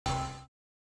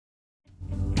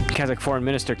Kazakh Foreign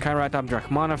Minister Kairat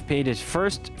Abdurakhmanov paid his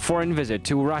first foreign visit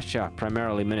to Russia.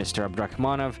 Primarily, Minister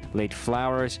Abdurakhmanov laid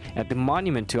flowers at the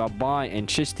monument to Abay and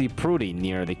Chisti Prudi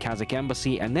near the Kazakh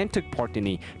embassy and then took part in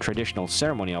the traditional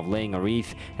ceremony of laying a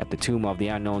wreath at the tomb of the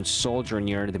unknown soldier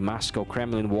near the Moscow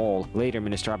Kremlin wall. Later,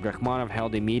 Minister Abdurakhmanov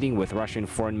held a meeting with Russian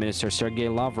Foreign Minister Sergei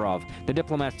Lavrov. The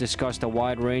diplomats discussed a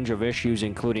wide range of issues,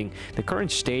 including the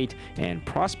current state and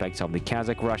prospects of the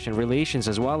Kazakh-Russian relations,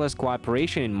 as well as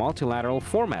cooperation in multilateral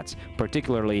formats,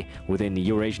 particularly within the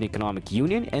Eurasian Economic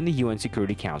Union and the UN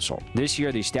Security Council. This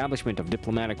year, the establishment of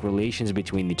diplomatic relations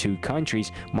between the two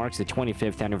countries marks the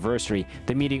 25th anniversary.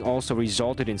 The meeting also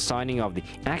resulted in signing of the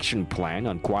action plan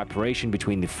on cooperation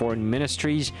between the foreign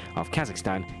ministries of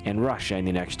Kazakhstan and Russia in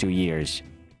the next 2 years.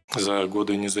 За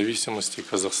годы независимости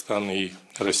Казахстан и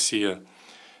Россия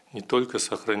не только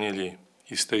сохранили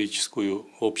историческую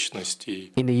общность.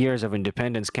 In the years of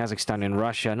independence, Kazakhstan and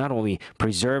Russia not only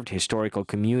preserved historical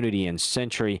community and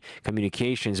century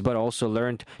communications, but also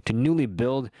learned to newly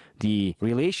build the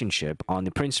relationship on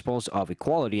the principles of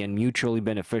equality and mutually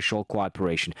beneficial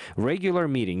cooperation. Regular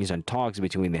meetings and talks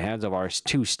between the heads of our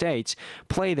two states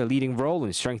played a leading role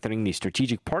in strengthening the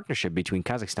strategic partnership between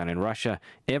Kazakhstan and Russia.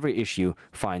 Every issue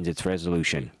finds its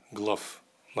resolution. Глав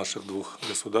наших двух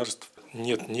государств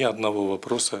нет ни одного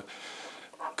вопроса,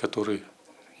 который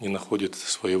не находит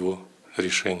своего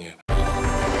решения.